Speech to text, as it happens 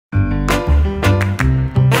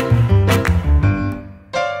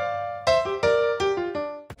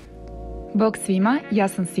Bog svima, ja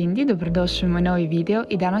sam Cindy, dobrodošli u moj novi video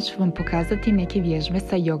i danas ću vam pokazati neke vježbe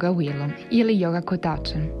sa yoga wheelom ili yoga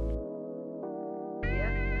kotačem.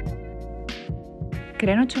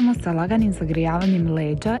 Krenut ćemo sa laganim zagrijavanjem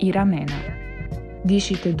leđa i ramena.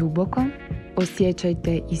 Dišite duboko,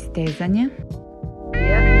 osjećajte istezanje.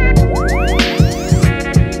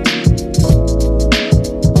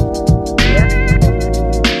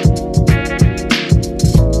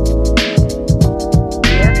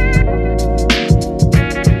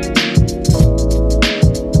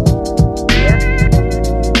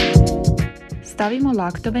 Stavimo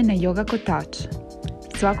laktove na yoga kotač.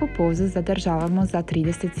 Svaku pozu zadržavamo za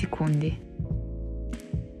 30 sekundi.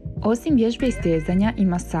 Osim vježbe istezanja i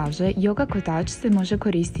masaže, yoga kotač se može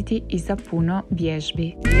koristiti i za puno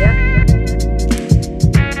vježbi.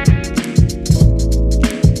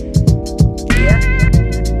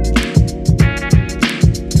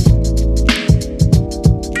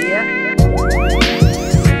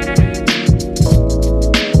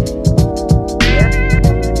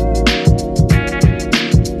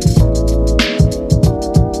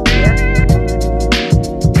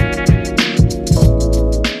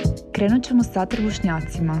 Krenut ćemo sa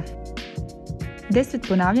trbušnjacima. 10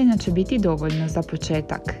 ponavljanja će biti dovoljno za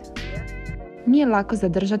početak. Nije lako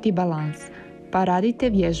zadržati balans, pa radite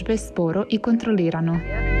vježbe sporo i kontrolirano.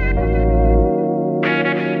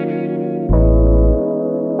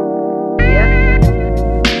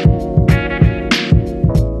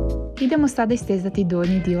 Idemo sada istezati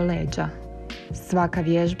donji dio leđa. Svaka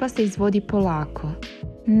vježba se izvodi polako.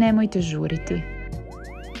 Nemojte žuriti.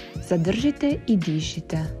 Zadržite i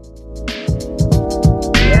dišite.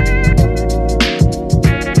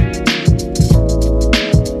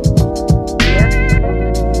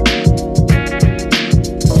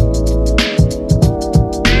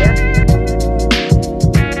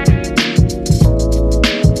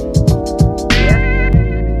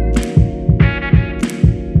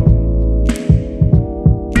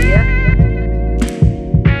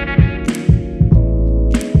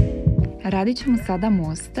 Radit ćemo sada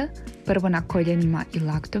most, prvo na koljenima i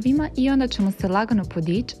laktovima i onda ćemo se lagano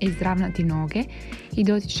podići i izravnati noge i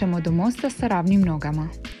doći ćemo do mosta sa ravnim nogama.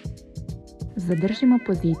 Zadržimo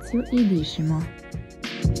poziciju i dišimo.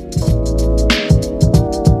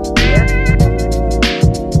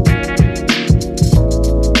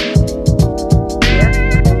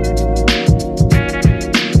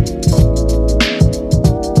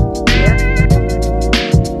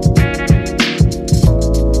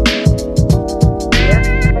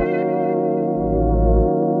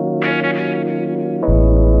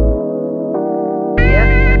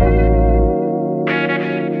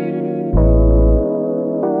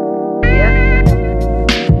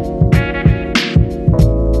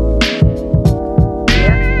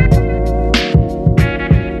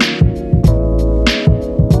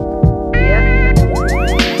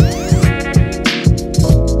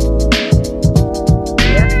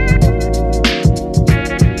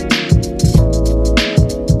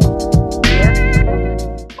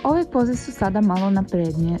 Poze su sada malo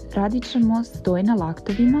naprednije. Radit ćemo stoj na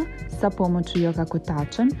laktovima sa pomoću yoga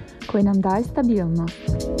kotačem koji nam daje stabilnost.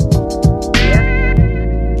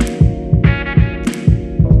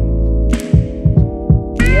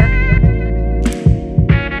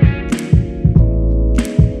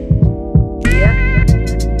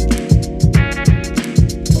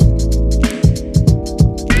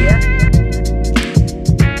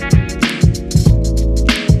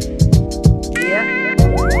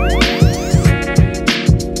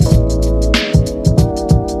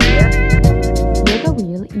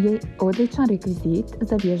 Je odličan rekvizit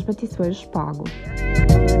za vježbati svoju špagu.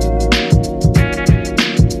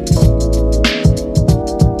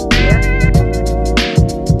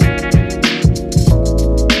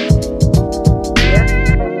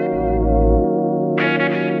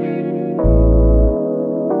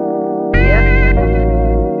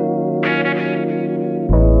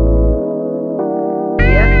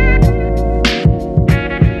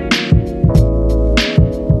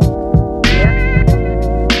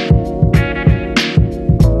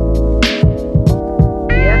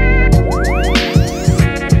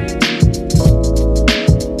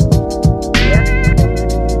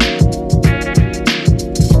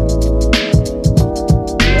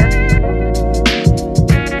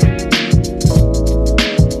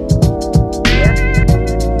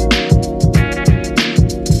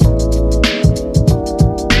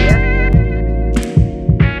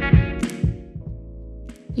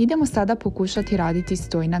 Idemo sada pokušati raditi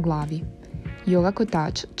stoj na glavi. Yoga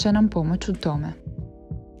kotač će nam pomoći u tome.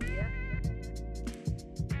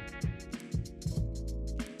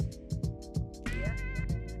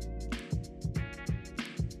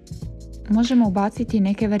 možemo ubaciti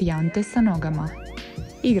neke varijante sa nogama.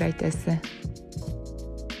 Igrajte se!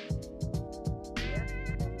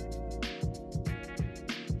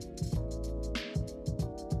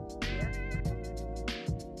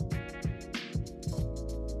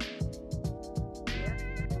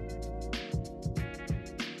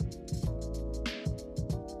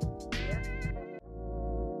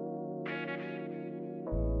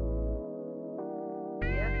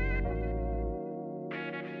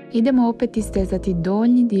 Idemo opet istezati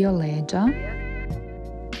donji dio leđa.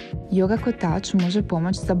 Yoga kotač može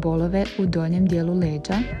pomoći za bolove u donjem dijelu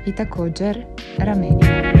leđa i također ramenima.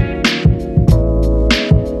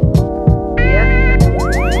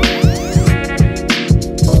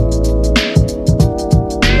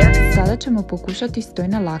 Sada ćemo pokušati stoj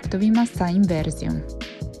na laktovima sa inverzijom.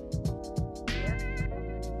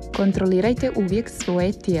 Kontrolirajte uvijek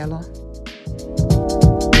svoje tijelo.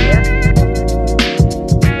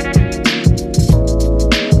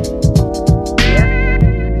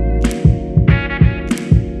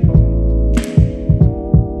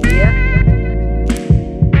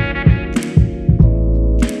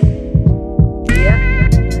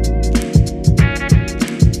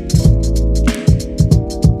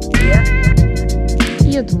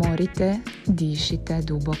 Odmorite, dišite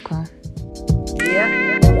duboko.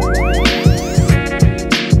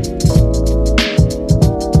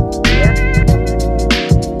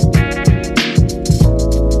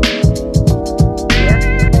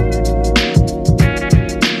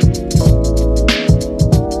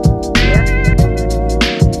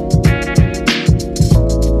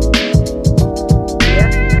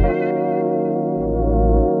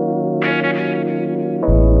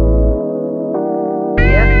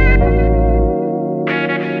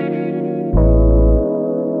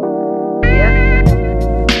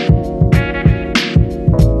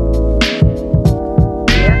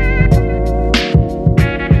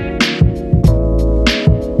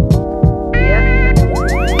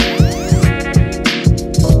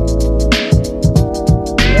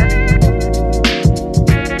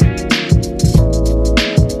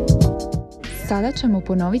 Sada ćemo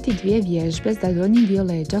ponoviti dvije vježbe za donji dio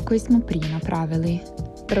leđa koji smo prije napravili.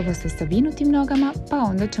 Prvo sa savinutim nogama, pa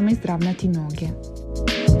onda ćemo izravnati noge.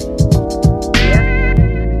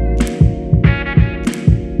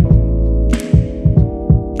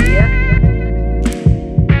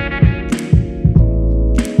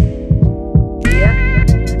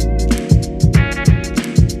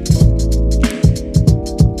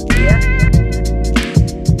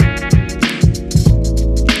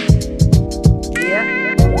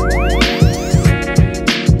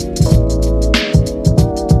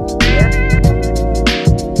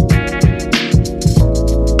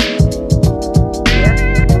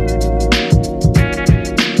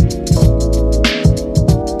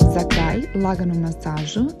 Laganu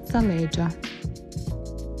masažu za leđa.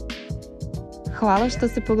 Hvala što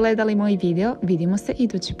ste pogledali moj video, vidimo se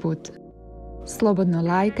idući put. Slobodno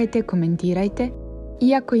lajkajte, komentirajte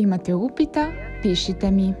i ako imate upita,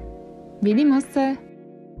 pišite mi. Vidimo se!